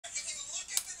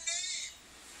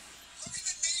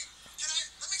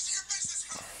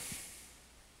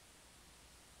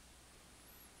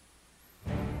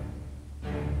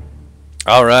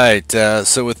All right,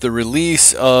 so with the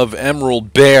release of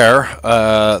Emerald Bear,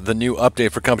 the new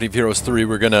update for Company of Heroes 3,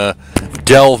 we're going to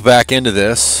delve back into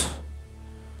this.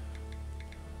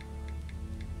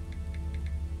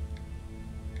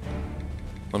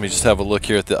 Let me just have a look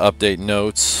here at the update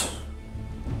notes.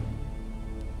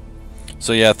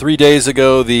 So yeah, 3 days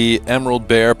ago the Emerald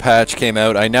Bear patch came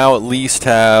out. I now at least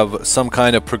have some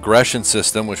kind of progression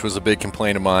system, which was a big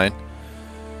complaint of mine.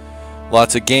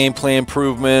 Lots of gameplay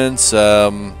improvements,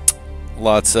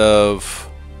 lots of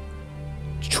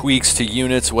tweaks to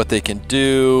units, what they can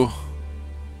do.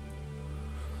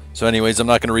 So anyways, I'm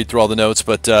not going to read through all the notes,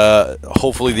 but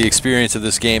hopefully the experience of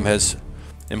this game has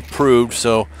improved.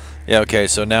 So yeah, okay,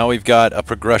 so now we've got a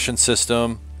progression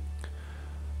system.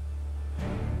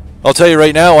 I'll tell you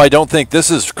right now, I don't think this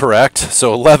is correct.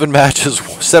 So 11 matches,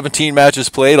 17 matches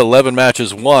played, 11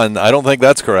 matches won. I don't think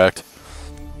that's correct.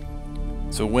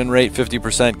 So win rate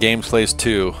 50%, games played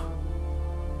 2.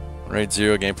 Win rate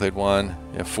 0, game played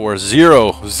 1. Yeah, 4,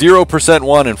 0. 0%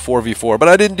 1 and 4v4. But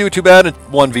I didn't do too bad at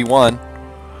 1v1.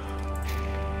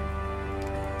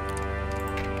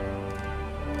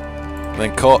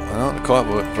 Then co-op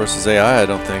versus AI, I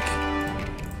don't think.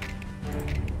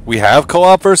 We have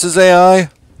co-op versus AI?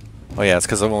 Oh yeah, it's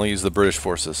because I've only used the British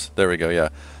forces. There we go, yeah.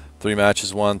 3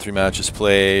 matches won, 3 matches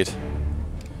played.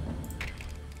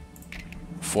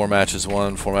 4 matches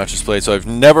won, 4 matches played. So I've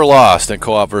never lost in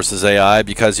co-op versus AI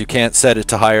because you can't set it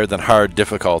to higher than hard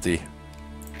difficulty.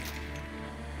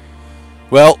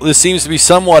 Well, this seems to be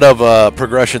somewhat of a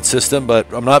progression system,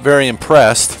 but I'm not very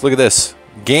impressed. Look at this.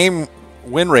 Game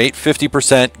win rate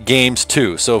 50%, games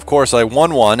 2. So of course I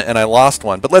won 1 and I lost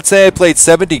 1. But let's say I played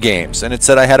 70 games and it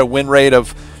said I had a win rate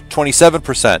of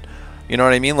 27%. You know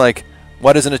what I mean? Like,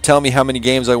 why doesn't it tell me how many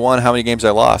games I won, how many games I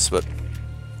lost? But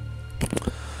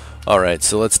alright,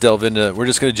 so let's delve into, we're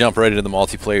just going to jump right into the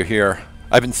multiplayer here.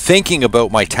 I've been thinking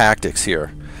about my tactics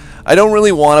here. I don't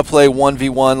really want to play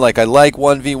 1v1, like I like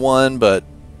 1v1, but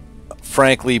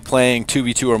frankly playing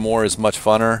 2v2 or more is much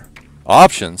funner.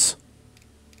 Options.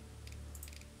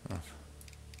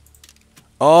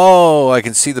 Oh, I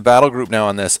can see the battle group now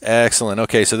on this. Excellent.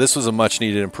 Okay, so this was a much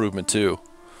needed improvement too.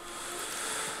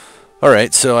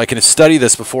 Alright, so I can study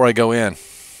this before I go in.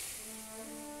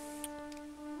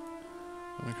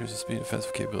 Increases speed and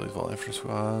offensive capabilities of all infantry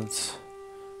squads.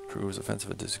 Improves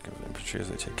offensive and defensive infantry as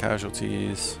they take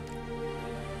casualties.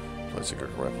 Plays a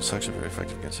good rifle section, very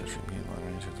effective against infantry being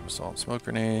long range with assault smoke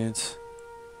grenades.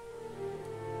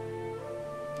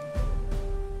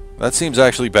 That seems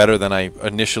actually better than I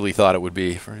initially thought it would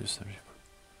be.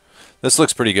 This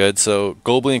looks pretty good. So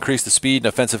globally increase the speed and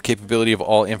offensive capability of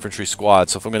all infantry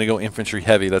squads. So if I'm going to go infantry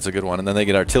heavy, that's a good one. And then they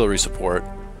get artillery support.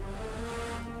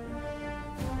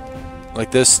 Like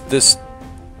this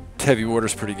heavy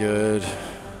order's pretty good.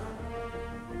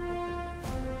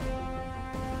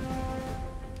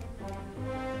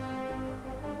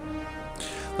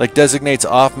 Like designates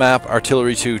off-map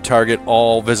artillery to target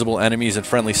all visible enemies in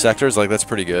friendly sectors. Like that's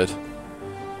pretty good.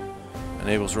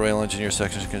 Enables Royal Engineer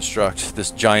sections to construct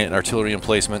this giant artillery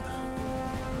emplacement.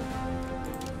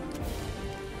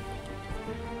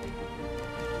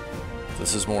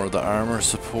 This is more of the armor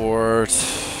support.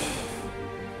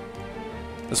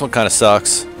 This one kind of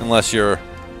sucks unless you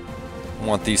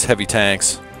want these heavy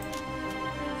tanks.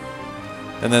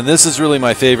 And then this is really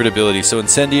my favorite ability. So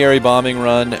Incendiary Bombing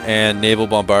Run and Naval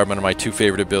Bombardment are my 2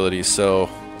 favorite abilities. So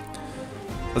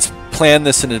let's plan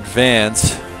this in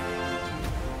advance.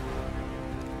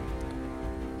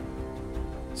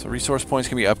 So resource points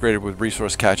can be upgraded with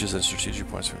resource catches and strategic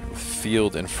points for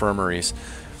field infirmaries.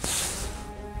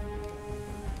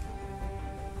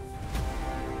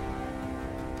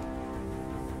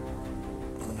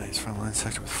 Nice frontline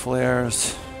sector with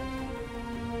flares.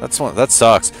 That's one that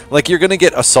sucks. Like you're gonna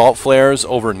get assault flares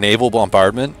over naval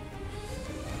bombardment.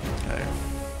 Okay.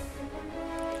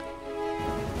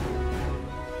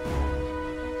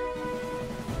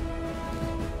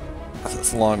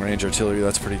 That's long range artillery.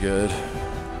 That's pretty good.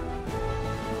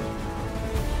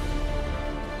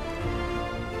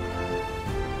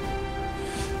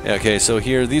 Yeah, okay, so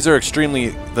here these are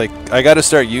extremely like I got to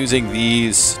start using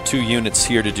these 2 units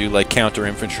here to do like counter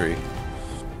infantry.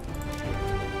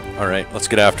 Alright, let's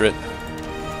get after it.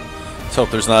 Let's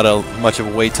hope there's not much of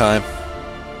a wait time.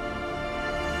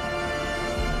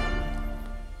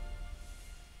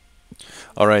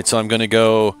 Alright, so I'm going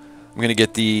to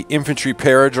get the infantry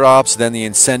paradrops, then the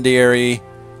incendiary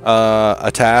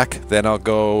attack, then I'll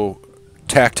go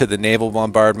tack to the naval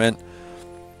bombardment.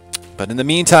 But in the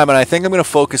meantime, and I think I'm going to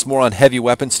focus more on heavy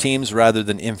weapons teams rather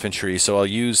than infantry, so I'll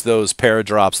use those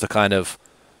paradrops to kind of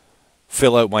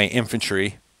fill out my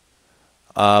infantry.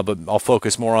 but I'll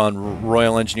focus more on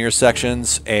Royal Engineer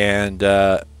sections and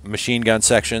machine gun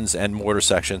sections and mortar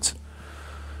sections.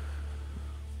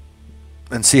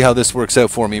 And see how this works out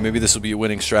for me. Maybe this will be a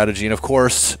winning strategy. And of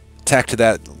course, tack to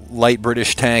that light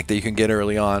British tank that you can get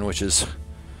early on, which is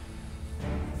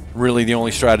really the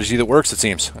only strategy that works, it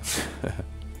seems.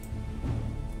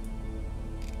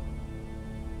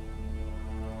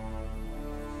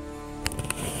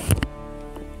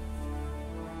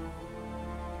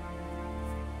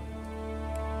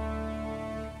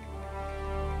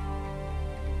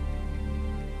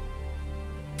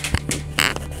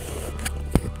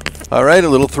 All right, a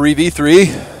little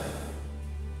 3v3.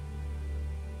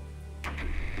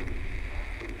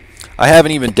 I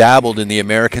haven't even dabbled in the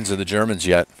Americans or the Germans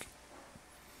yet.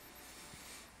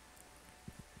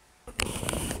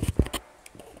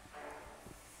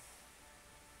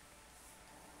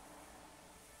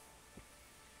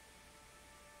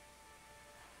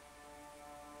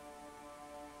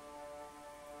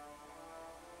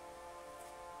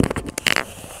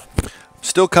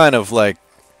 Still kind of like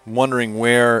wondering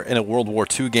where in a World War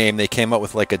II game they came up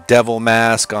with like a devil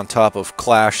mask on top of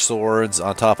clash swords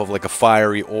on top of like a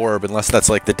fiery orb, unless that's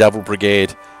like the Devil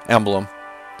Brigade emblem.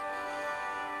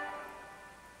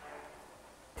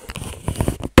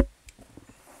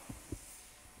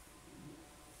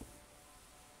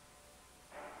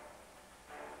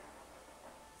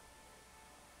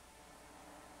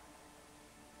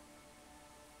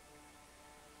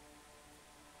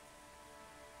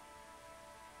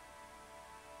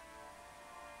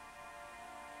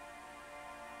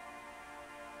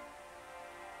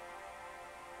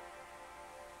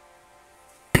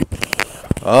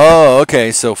 Oh,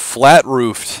 okay, so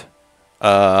flat-roofed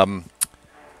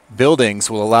buildings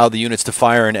will allow the units to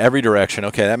fire in every direction.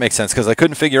 Okay, that makes sense, because I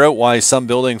couldn't figure out why some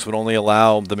buildings would only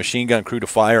allow the machine gun crew to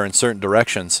fire in certain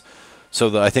directions.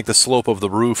 So I think the slope of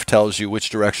the roof tells you which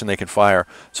direction they can fire.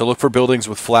 So look for buildings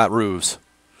with flat roofs.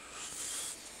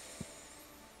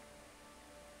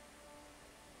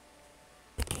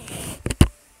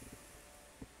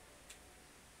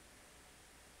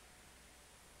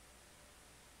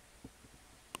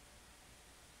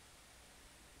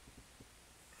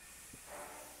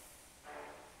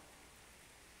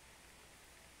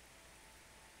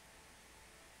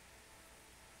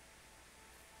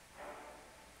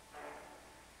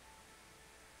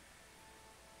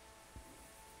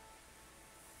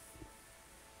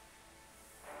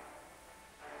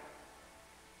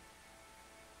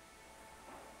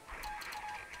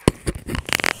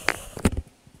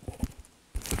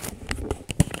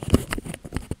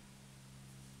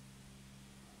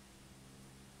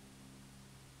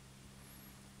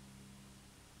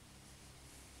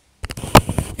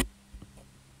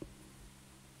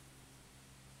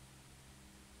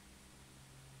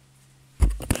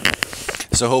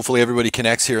 So hopefully everybody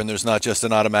connects here and there's not just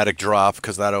an automatic drop,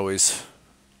 because that always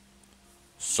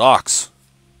sucks.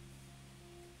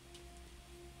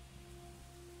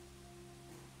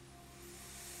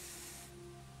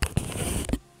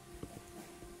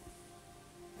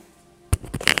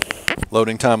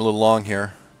 Loading time a little long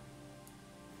here.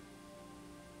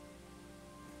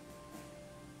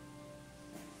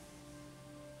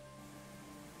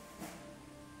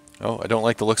 Oh, I don't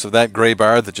like the looks of that gray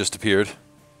bar that just appeared.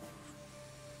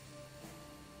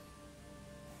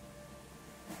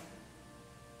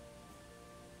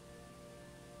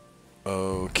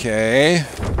 Okay.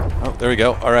 Oh, there we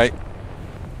go. All right.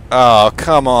 Oh,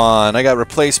 come on. I got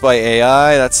replaced by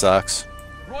AI. That sucks.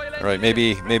 All right,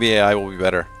 maybe AI will be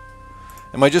better.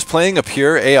 Am I just playing a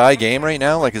pure AI game right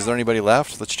now? Like, is there anybody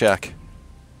left? Let's check.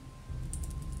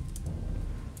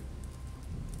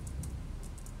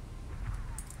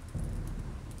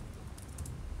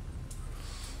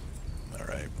 All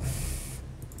right.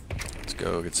 Let's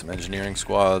go get some engineering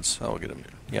squads. Oh, we'll get them.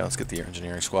 Yeah, let's get the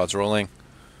engineering squads rolling.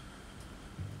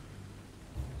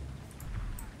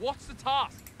 What's the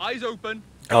task? Eyes open.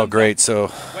 Oh, great.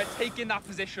 So we're taking that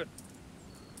position.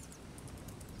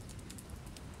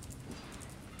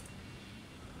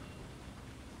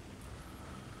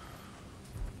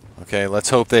 Okay,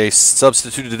 let's hope they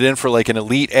substituted it in for like an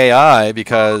elite AI,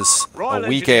 because a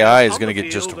weak AI is going to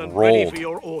get just rolled.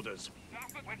 We're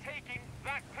taking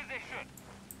that position.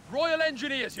 Royal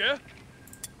Engineers, yeah?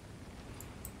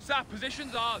 Sap,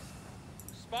 position's ours.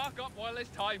 Spark up while there's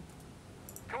time.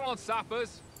 Come on,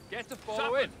 sappers. Get to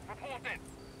follow in. Report in.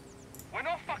 We're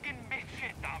not fucking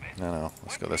shit, damn it. No,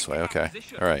 let's go this way. Okay.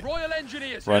 All right. Royal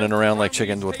Engineers, running around like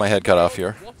chicken with my head cut off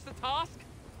here. What's the task?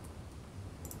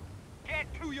 Get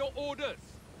to your orders.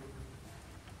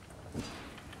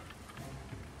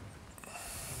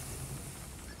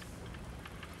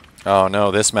 Oh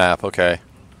no, this map. Okay.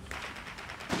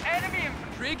 Enemy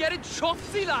infantry getting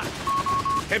chopsy, lad.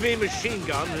 Heavy machine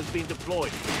gun has been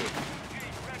deployed for you.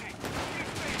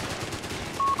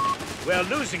 We're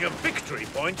losing a victory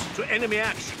point to enemy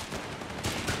action.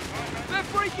 They're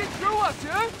breaking through us,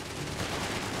 yeah?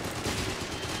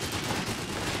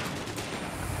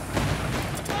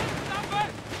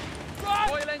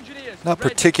 Royal Engineers, Not ready.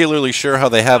 particularly sure how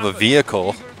they have a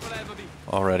vehicle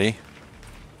already.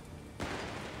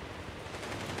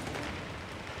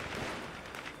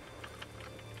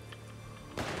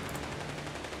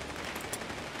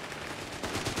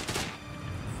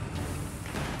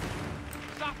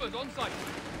 Sappers on site.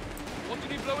 What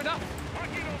did he blowing up?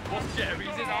 What's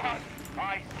Jerry's in our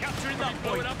Aye, capturing that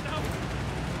point. Up now.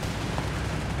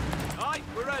 Aye,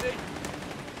 we're ready.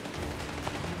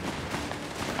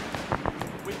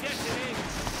 We're getting in.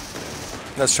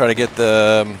 Let's try to get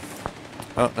the...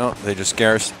 oh, no, they just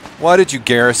garrison. Why did you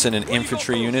garrison an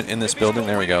infantry unit in this building?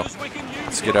 There we go.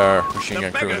 Let's get our machine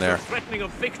gun crew in there. Threatening a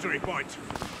victory point.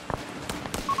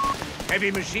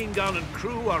 Heavy machine gun and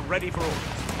crew are ready for orders.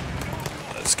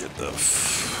 Let's get the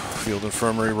field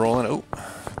infirmary rolling. Oh,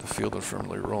 the field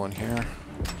infirmary rolling here.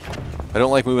 I don't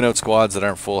like moving out squads that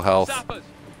aren't full health. Sappers,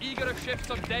 eager to shift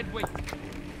some dead weight.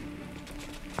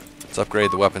 Let's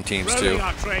upgrade the weapon teams too. Rolling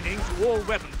our training to all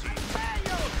weapon teams.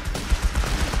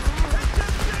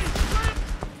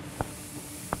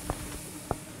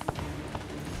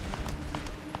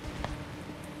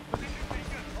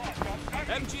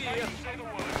 MG here.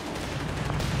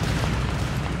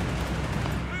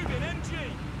 Moving MG.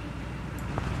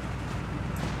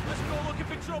 Let's go looking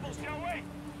for troubles.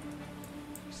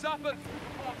 Sappers.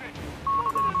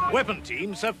 Weapon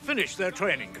teams have finished their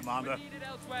training, Commander. Needed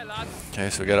elsewhere, lads. Okay,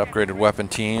 so we got upgraded weapon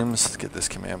teams. Let's get this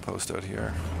command post out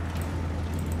here.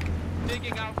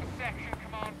 Digging out a section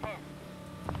command post.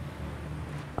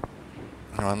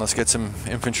 Come on, let's get some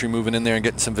infantry moving in there and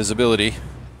getting some visibility.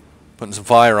 Putting some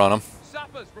fire on them.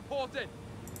 Sappers, report in.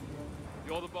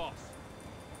 You're the boss.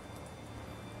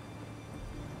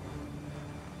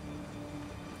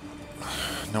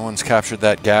 No one's captured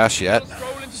that gas yet. Let's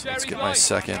roll into So let's Jerry's get my line.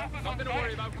 second Nothing to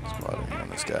worry about. squad in here on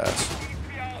this gas.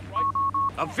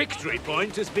 A victory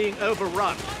point is being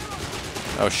overrun.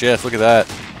 Oh shit, look at that.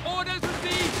 Orders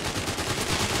received.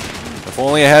 If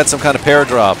only I had some kind of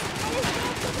paradrop.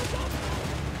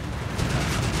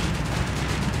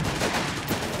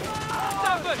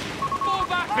 Sappers, fall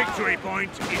back. Victory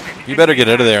point is in. You better get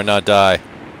out of there and not die.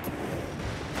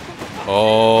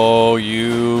 Oh,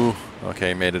 you...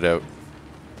 okay, made it out.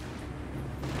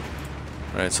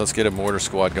 Alright, so let's get a mortar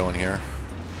squad going here.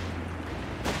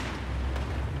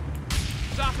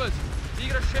 Sappers,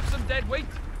 eager to shift some dead weight.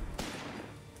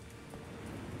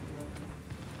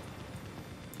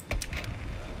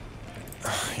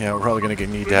 Yeah, we're probably going to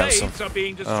need to have some... Grenades are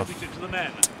being distributed to the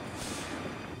men.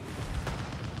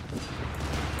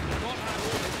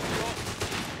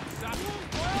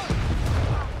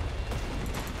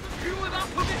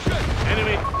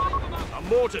 Enemy. A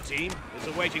mortar team is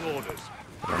awaiting orders.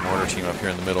 Our mortar team up here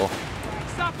in the middle.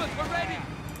 Sappers, we're ready.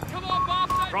 Come on,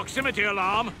 Bobson. Proximity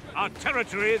alarm. Our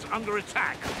territory is under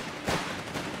attack.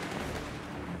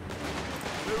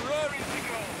 We're ready to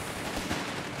go.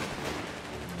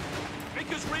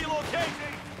 Vickers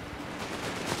relocating.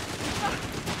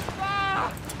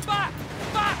 Back!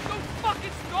 Don't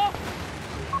fucking stop!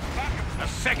 A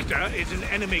sector is in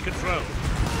enemy control.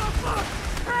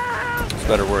 This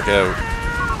better work out.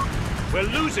 We're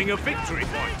losing a victory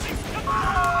point.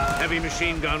 Heavy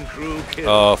machine gun crew killed.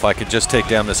 Oh, if I could just take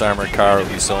down this armored car, it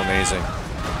would be so amazing.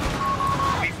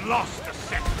 We've lost a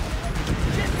sector.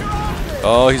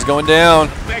 Oh, he's going down.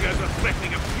 Beggars are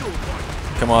threatening a fuel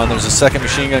point. Come on, there's a second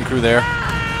machine gun crew there.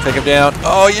 Take him down.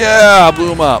 Oh yeah, I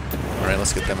blew him up. All right,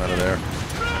 let's get them out of there.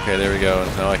 Okay, there we go.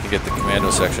 Now I can get the commando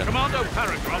section. Commando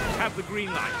paratrops have the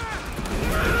green light.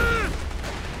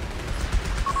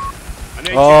 An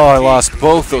Oh, I HMG lost crew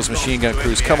both is those lost machine gun to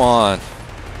crews. NVX. Come on.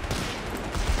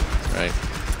 Right.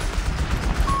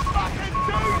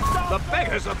 The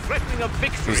beggars are threatening a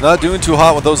victory. He's not doing too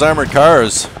hot with those armored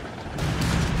cars.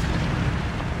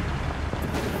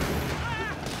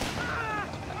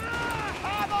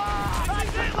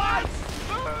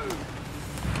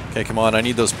 Okay, come on. I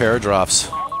need those paradrops.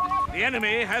 The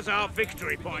enemy has our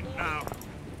victory point now.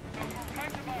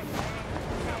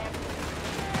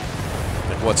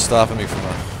 Like, what's stopping me from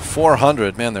a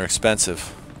 400? Man, they're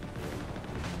expensive.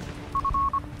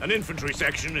 An infantry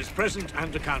section is present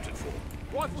and accounted for.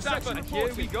 Rifle section,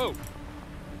 here we go.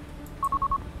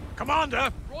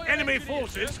 Commander, enemy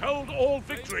forces hold all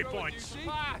victory points.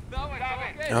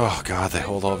 Oh god, they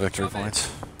hold all victory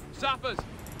points. Sappers,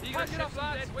 You got enough,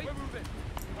 lads. We're moving.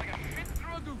 Like a shit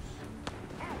through a goose.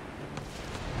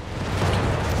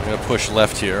 I'm gonna push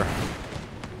left here.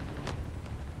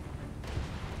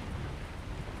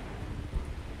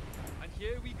 And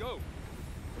here we go.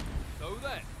 So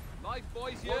then, life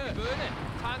boys here. What are we burning?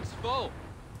 Tanks full.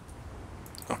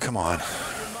 Oh, come on.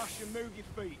 Move your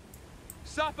feet.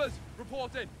 Sappers,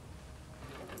 reporting.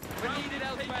 We need it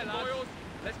elsewhere, lads.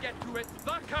 Let's get to it.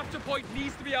 That capture point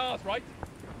needs to be ours, right?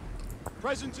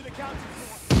 Present to the counter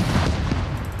point.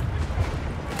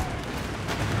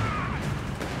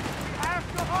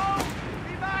 Have to hold!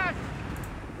 Be back!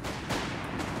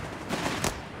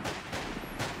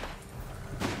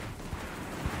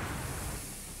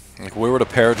 Like, where would a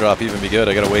paradrop even be good?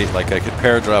 I gotta wait. Like, I could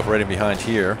paradrop right in behind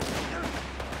here.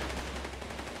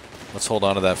 Let's hold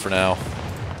on to that for now.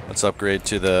 Let's upgrade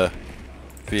to the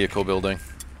vehicle building.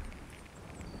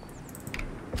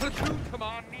 Platoon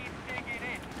command needs digging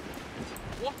in.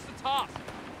 What's the task?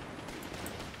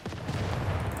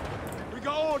 We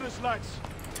got orders, lads.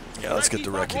 Yeah, let's get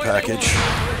the recce package.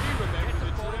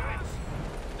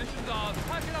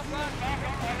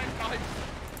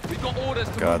 We've got orders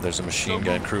to God, move. there's a machine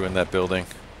gun crew in that building.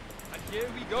 And here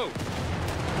we go.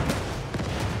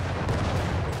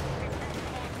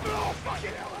 Oh,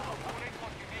 fucking hell.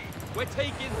 We're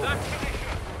taking that position.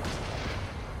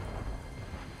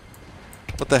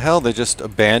 What the hell? They just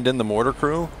abandoned the mortar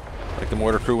crew? Like the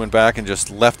mortar crew went back and just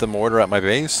left the mortar at my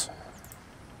base?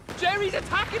 Jerry's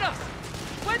attacking us!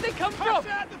 Where'd they come from? Out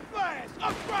the flares!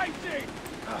 Upgrading!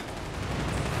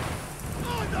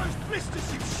 Oh, those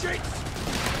blisters, you shits!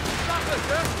 Sappers,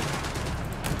 sir!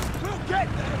 We'll get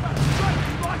there, but straight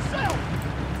myself!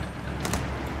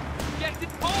 Get it,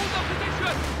 hold the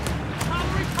position!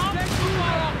 Cavalry can't get too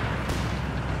far off!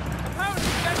 Apparently,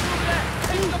 get over there!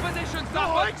 Take the position,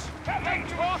 Right! Sappers!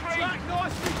 Track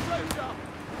nicely closed up!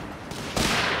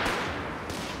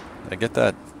 Did I get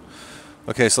that?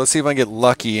 Okay, so let's see if I can get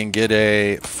lucky and get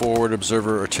a forward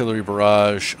observer artillery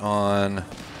barrage on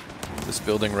this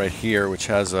building right here, which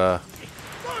has a...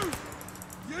 Move!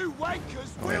 You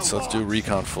wankers will Okay, so let's do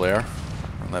recon flare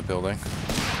on that building.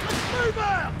 Let's move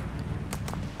out!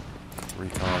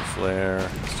 Recon flare.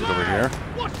 Let's do it over here.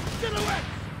 Watch silhouettes!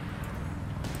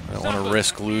 I don't want to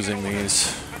risk losing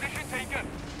these. Position taken.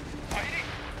 Tidy.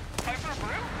 Time for a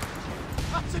brew?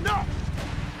 That's enough!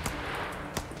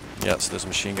 Yeah, so there's a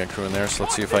machine gun crew in there, so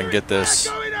let's see if I can get this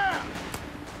Going out!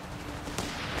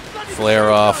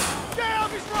 flare off. Get out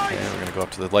of his range! Okay, we're going to go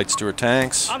up to the Light Stewart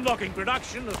tanks. Unlocking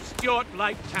production of Stuart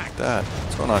light tanks. That.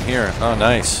 What's going on here? Oh,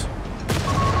 nice.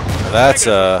 Now that's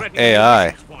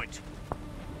AI.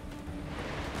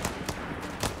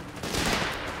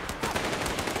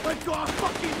 We've got a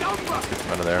fucking number!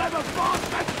 Out of there. Clever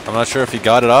bastard! I'm not sure if he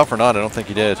got it off or not. I don't think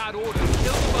he did. Had orders.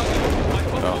 Kill the buggy. I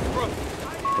put Oh. them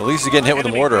through. At least he's getting hit with a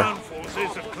mortar. Ground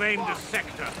forces have claimed a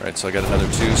sector. Alright, so I got another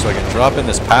 2, so I can drop in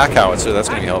this pack howitzer. That's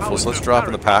going to be helpful. So let's drop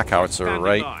in the pack howitzer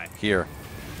right here.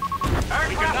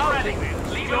 Aircraft ready.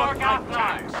 Leave our gas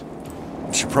lines.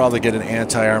 Should probably get an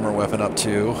anti-armor weapon up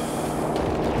too.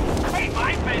 Ain't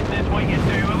my business what you do.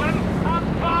 Have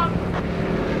fun.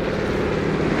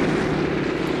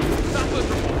 Sappers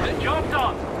reporting. Job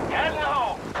done. Head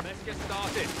home. Let's get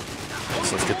started.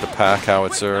 So let's get the pack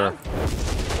howitzer.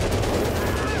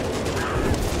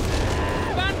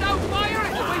 Stand out, fire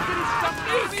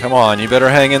it. Come on, you better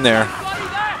hang in there. Bloody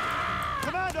there.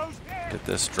 Commandos! Get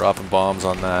this dropping bombs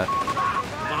on that.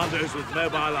 Commandos with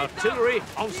mobile artillery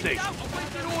on station.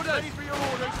 Awaiting orders. Ready for your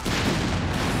orders!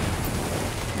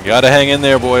 You gotta hang in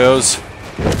there, boyos.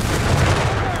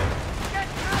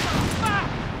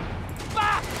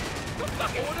 Back! The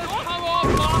fucking orders come on,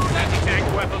 bastard.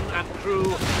 Tank weapons and crew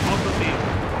on the field.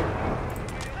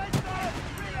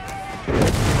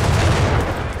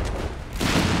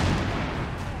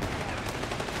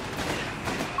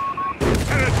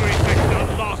 Territory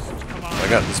sector lost, Commander. I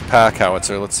got this pack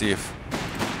howitzer. Let's see if...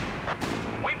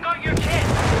 We've got your kit.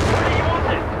 Where do you want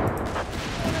it?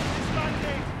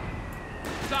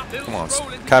 Come on,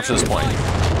 capture this point.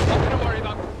 Nothing to worry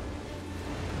about.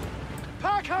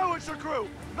 Pack howitzer crew!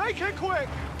 Make it quick!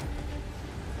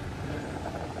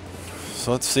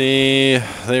 So let's see.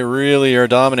 They really are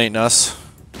dominating us.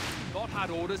 Not had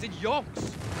orders in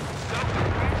yonks.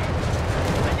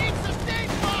 I need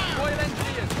sustained fire! Royal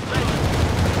Engineers.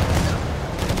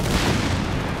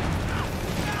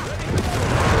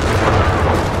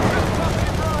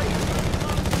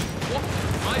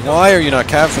 Why are you not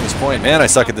capturing this point? Man, I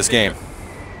suck at this game.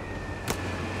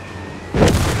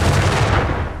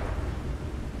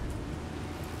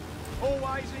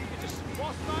 Always eager to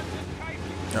boss man.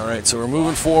 All right, so we're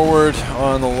moving forward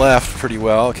on the left pretty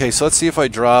well. Okay, so let's see if I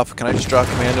drop. Can I just drop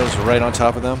commandos right on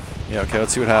top of them? Yeah, okay,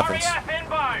 let's see what happens. RAF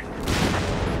inbound.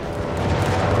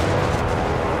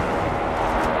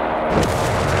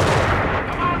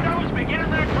 Commandos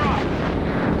beginning their drop.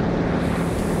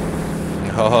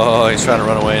 Oh, he's trying to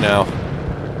run away now.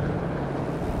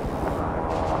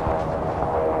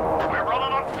 We're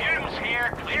running on fumes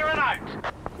here. Clearing out.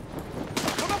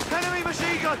 Come on, enemy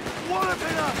machine gun!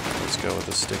 Walloping us! Let's go with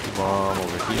the sticky bomb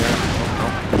over here.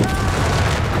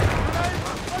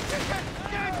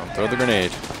 Oh, throw the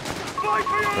grenade.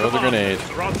 Throw the grenade.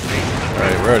 Wrong station.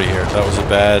 Alright, we're out of here. That was a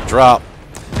bad drop.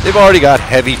 They've already got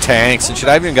heavy tanks, and shit,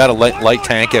 I haven't even got a light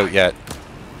tank out yet.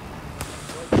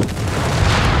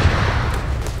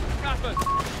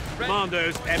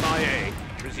 Commandos MIA.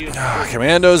 Resume.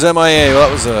 Commandos MIA. Well,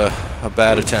 that was a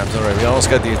bad attempt. Alright, we almost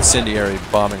got the incendiary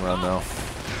bombing run, though.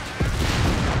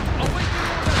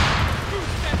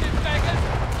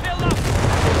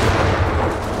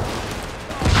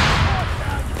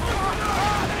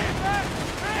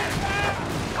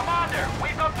 Commander,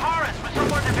 we've got Paris with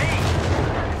somewhere to be.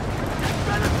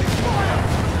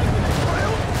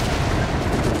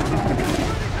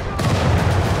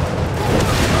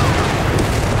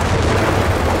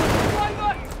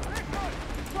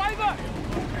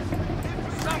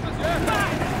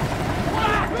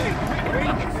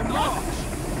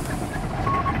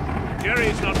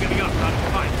 Jerry's not giving up.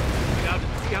 That's fine. We're down to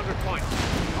 300 points.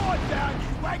 Quiet down, you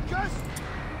wankers!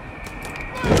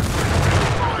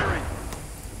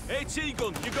 HE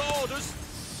gun, you got orders?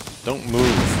 Don't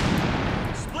move.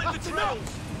 Split the trails.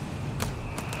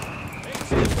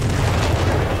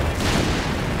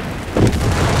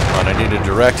 Come on, I need a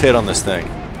direct hit on this thing.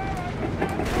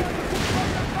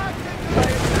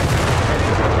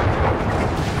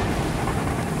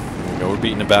 There we go, we're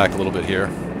beating it back a little bit here.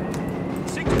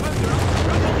 600 up.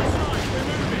 Right on the side. We're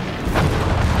moving.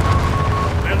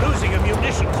 We're losing a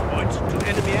munitions point to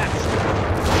enemy action.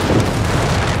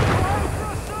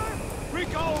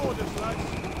 Recall orders, lads!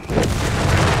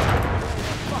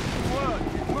 Fucking word,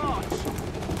 march!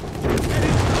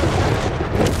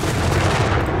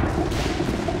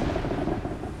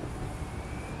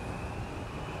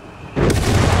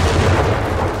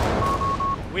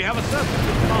 We have a surplus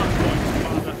of command points,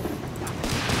 Commander.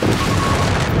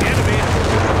 The enemy is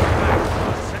back.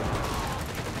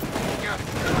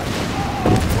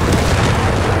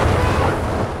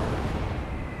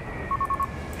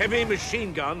 Heavy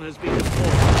machine gun has been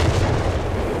deployed.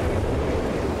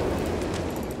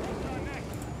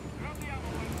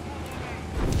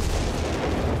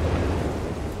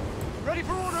 Ready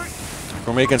for orders!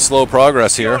 We're making slow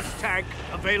progress here. Charge tank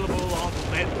available on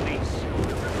lead lease.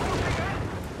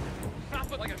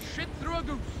 Snap it like a shit through a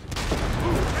goose.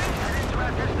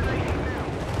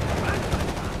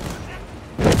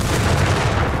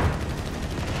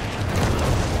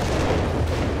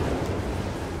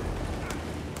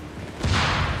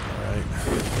 Alright.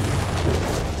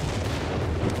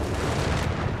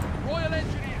 Royal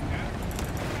Engineers.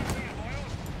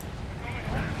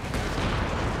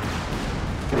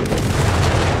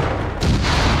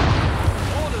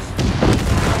 Orders.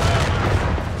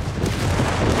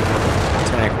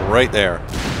 Tank right there.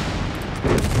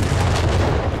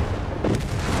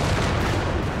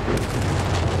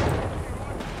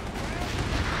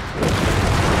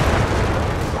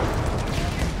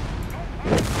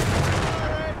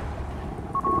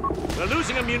 We're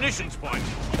losing a munitions point.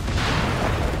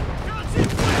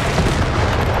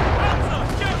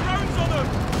 Get rounds on them.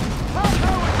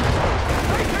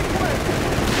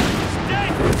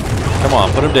 Come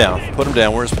on, put him down. Put him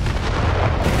down. Where's...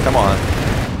 Come on.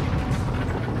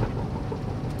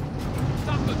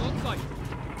 Sappers on site.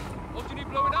 What do you need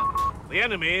blowing up? The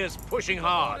enemy is pushing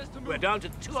hard. We're down to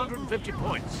 250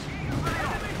 points.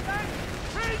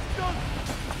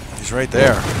 He's right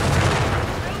there.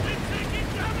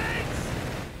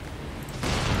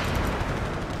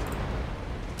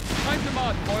 Time to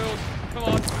march, boys. Come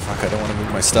on. Fuck, I don't want to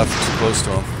move my stuff too close to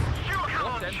him.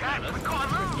 Lock them down.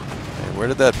 Okay, where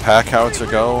did that pack howitzer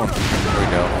go? There we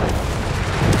go.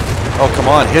 Oh, come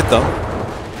on, hit them.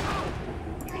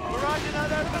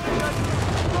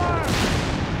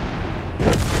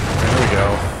 There we go.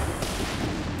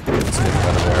 Let's get him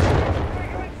out of there.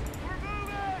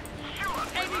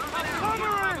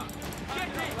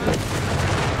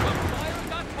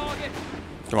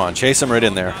 Come on, chase him right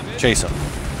in there. Chase him.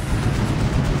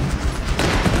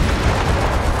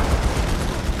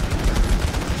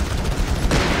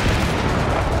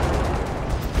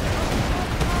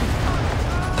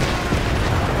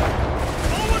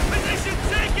 Forward position,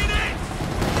 taking it!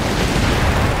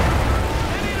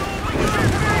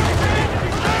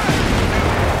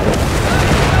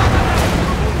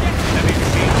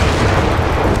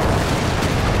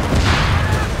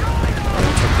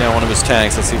 his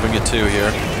tanks. Let's see if we can get 2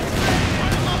 here.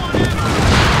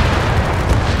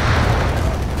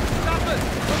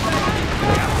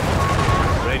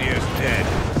 Radio's dead.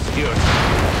 Stewart.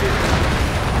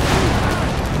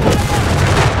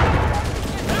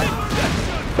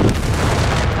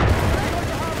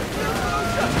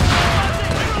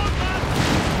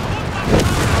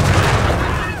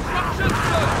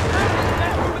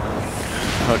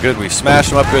 Oh, good. We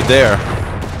smashed him up good there.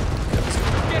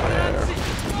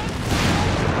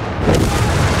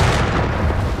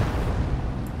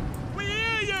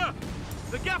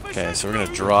 Okay, so we're going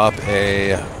to drop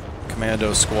a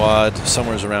commando squad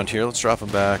somewhere around here. Let's drop them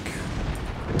back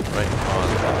right on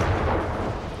that.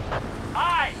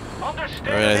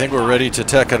 Alright, I think we're ready to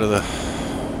tech out of the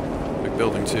big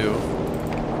building too.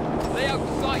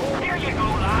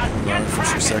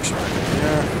 Infantry section right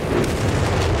there.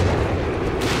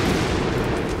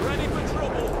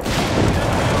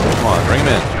 Come on, bring him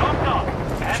in.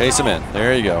 Chase him in.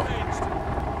 There you go.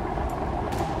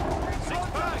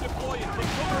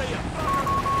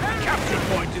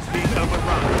 Point is being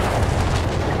overrun.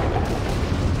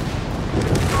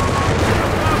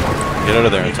 Get out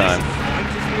of there in time.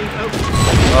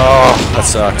 Oh, that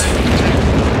sucked.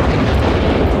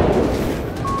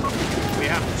 We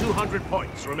have 200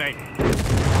 points remaining.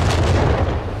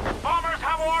 Bombers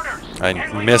have orders. I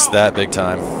missed that big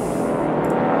time.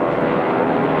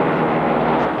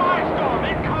 Firestorm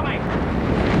incoming.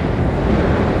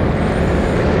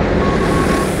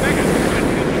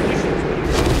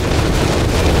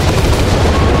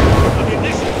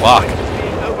 Lock.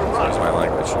 That's my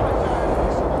language.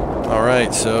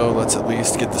 Alright, so let's at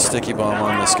least get the sticky bomb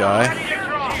on this guy.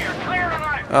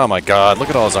 Oh my god, look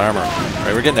at all his armor.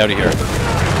 Alright, we're getting out of here.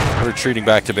 We're retreating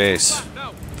back to base.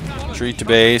 Retreat to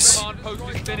base.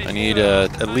 I need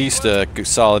at least a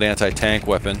solid anti-tank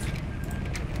weapon.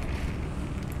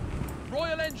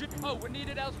 Royal engine. Oh, we're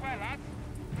needed elsewhere, lads.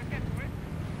 Let's get to it.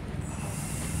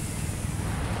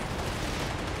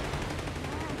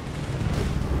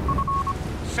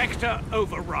 Sector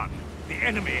overrun. The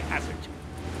enemy has it.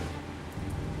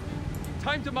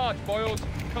 Time to march, boys.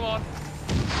 Come on.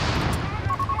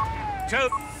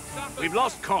 We've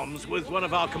lost comms with one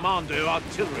of our commando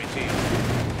artillery teams.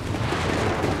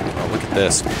 Oh, look at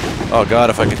this. Oh god,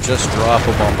 if I could just drop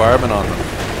a bombardment on them.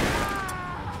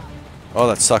 Oh,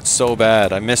 that sucked so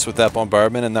bad. I missed with that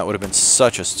bombardment, and that would have been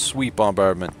such a sweet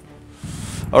bombardment.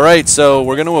 Alright, so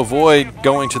we're going to avoid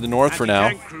going to the north for now.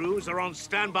 Anti-tank crews are on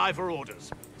standby for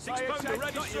orders.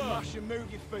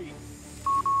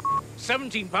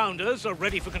 17-pounders are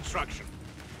ready for construction.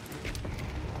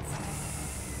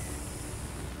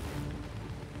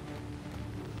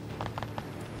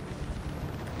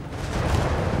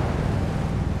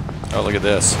 Oh, look at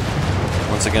this.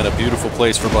 Once again, a beautiful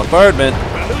place for bombardment.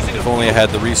 If only I had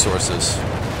the resources.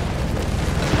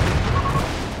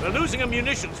 We're losing a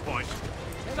munitions point.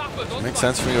 Makes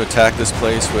sense for me to attack this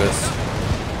place with...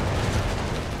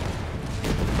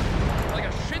 Like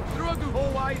a shit through a goop.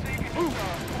 Always.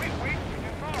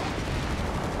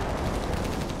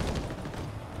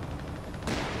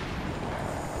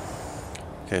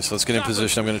 Okay, so let's get in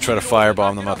position. I'm going to try to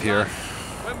firebomb them up here.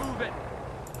 We're moving.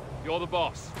 You're the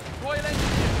boss. Royal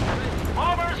engine.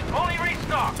 Bombers fully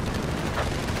restocked.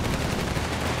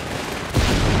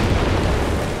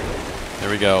 There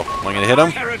we go. Am I going to hit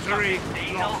him? Territory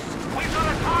lost. We've got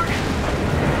a target.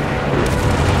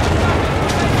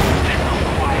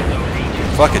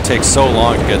 Fuck, it takes so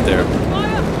long to get there.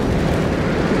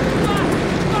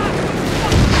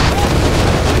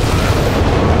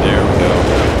 There we go.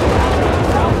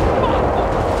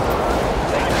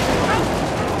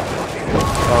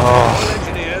 Oh.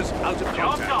 Engineers out of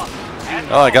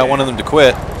contact. Oh, I got one of them to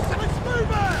quit.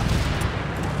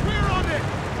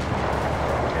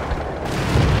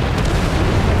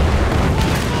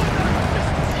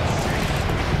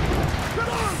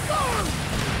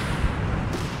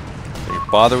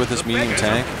 Bother with this medium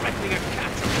tank.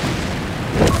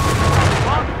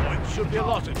 Points should be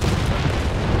allotted.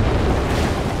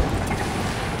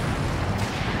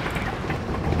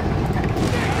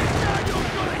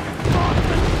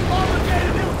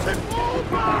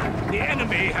 The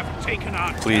enemy have taken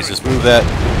our Please just move that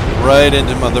right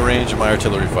into the range of my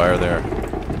artillery fire there.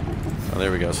 Oh,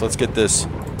 there we go. So let's get this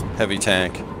heavy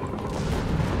tank.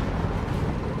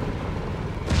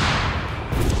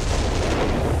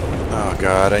 Oh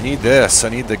god, I need this. I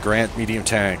need the Grant medium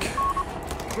tank.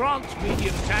 Grant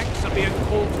medium tanks are being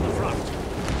called to the front.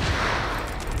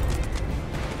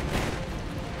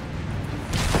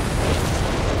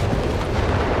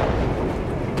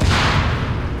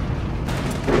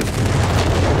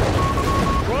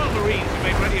 Royal Marines have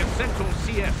made ready a central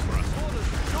CS for us.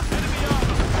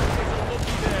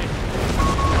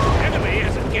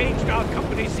 engaged our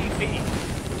company CP.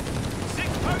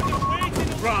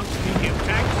 France medium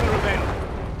tanks are available.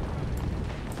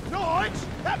 Norwich,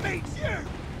 that means you!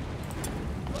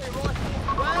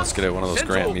 Let's get out one of those Send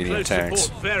Grant all medium close tanks.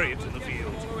 support variants in the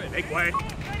field. Make way.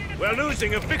 We're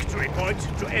losing a victory point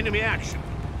to enemy action.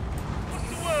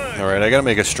 All right, I got to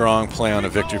make a strong play on a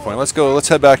victory point. Let's go. Let's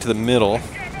head back to the middle. Look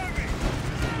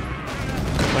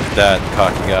at that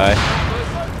cocky guy.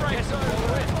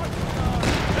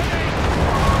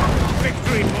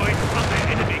 Victory point under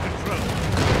enemy control.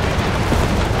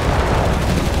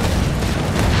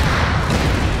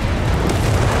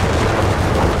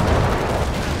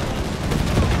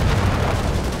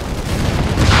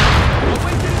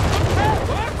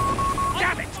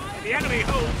 Damn it! The enemy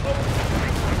holds all.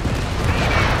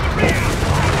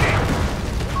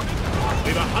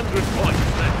 We've 100 points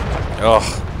left. Oh,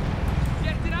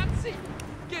 Get Nancy!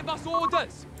 Give us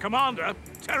orders! Commander,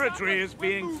 territory is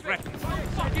being threatened.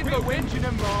 Give the wind! Engine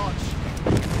and march.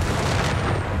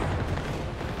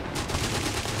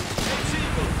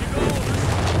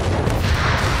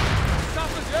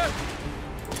 Sappers, yeah?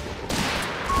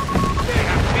 They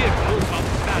have vehicles on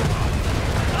standby.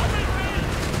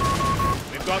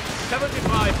 We've got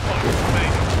 75 points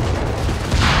remaining.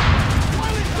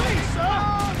 Well, it's me, sir!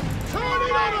 Turn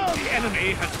it on 'em! The enemy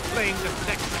has claimed the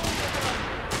sector.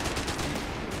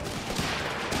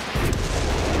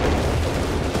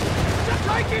 They're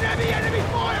taking heavy enemy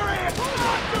fire here!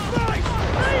 Not the face!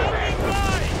 Moving!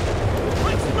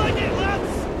 Let's make it,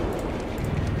 lads!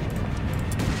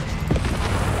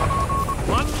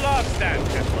 One last stand,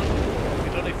 gentlemen.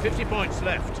 With only 50 points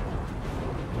left.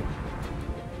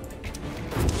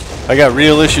 I got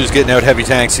real issues getting out heavy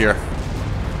tanks here.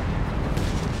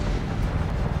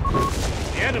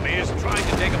 The enemy is trying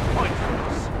to take a point from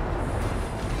us.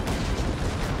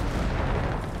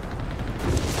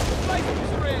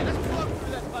 Faces are in! Let's blow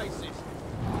through their faces!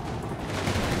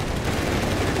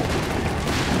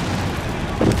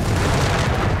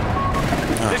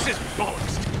 This is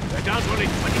bollocks. They're down to only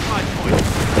 25 points.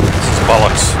 This is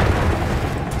bollocks.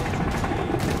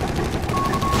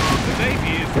 The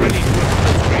Navy is ready to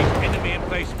infiltrate enemy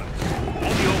emplacements.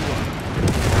 On your word.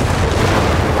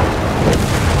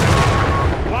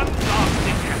 One last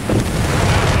attempt.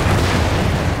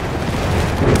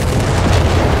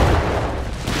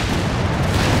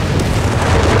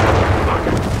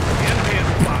 The enemy is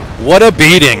won. What a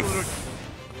beating.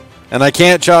 And I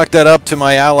can't chalk that up to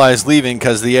my allies leaving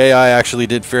because the AI actually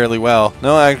did fairly well.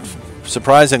 No,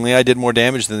 surprisingly, I did more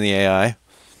damage than the AI.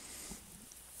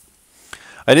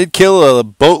 I did kill a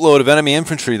boatload of enemy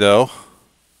infantry, though.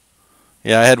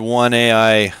 Yeah, I had one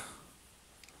AI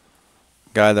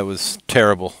guy that was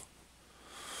terrible.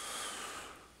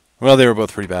 Well, they were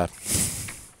both pretty bad.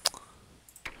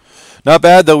 Not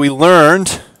bad, though. We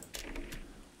learned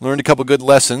a couple good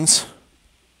lessons.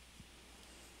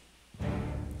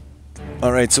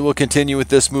 All right, so we'll continue with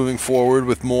this moving forward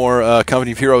with more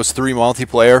Company of Heroes 3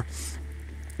 multiplayer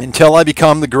until I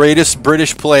become the greatest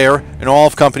British player in all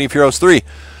of Company of Heroes 3.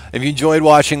 If you enjoyed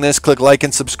watching this, click like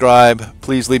and subscribe.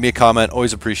 Please leave me a comment.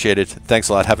 Always appreciate it. Thanks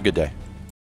a lot. Have a good day.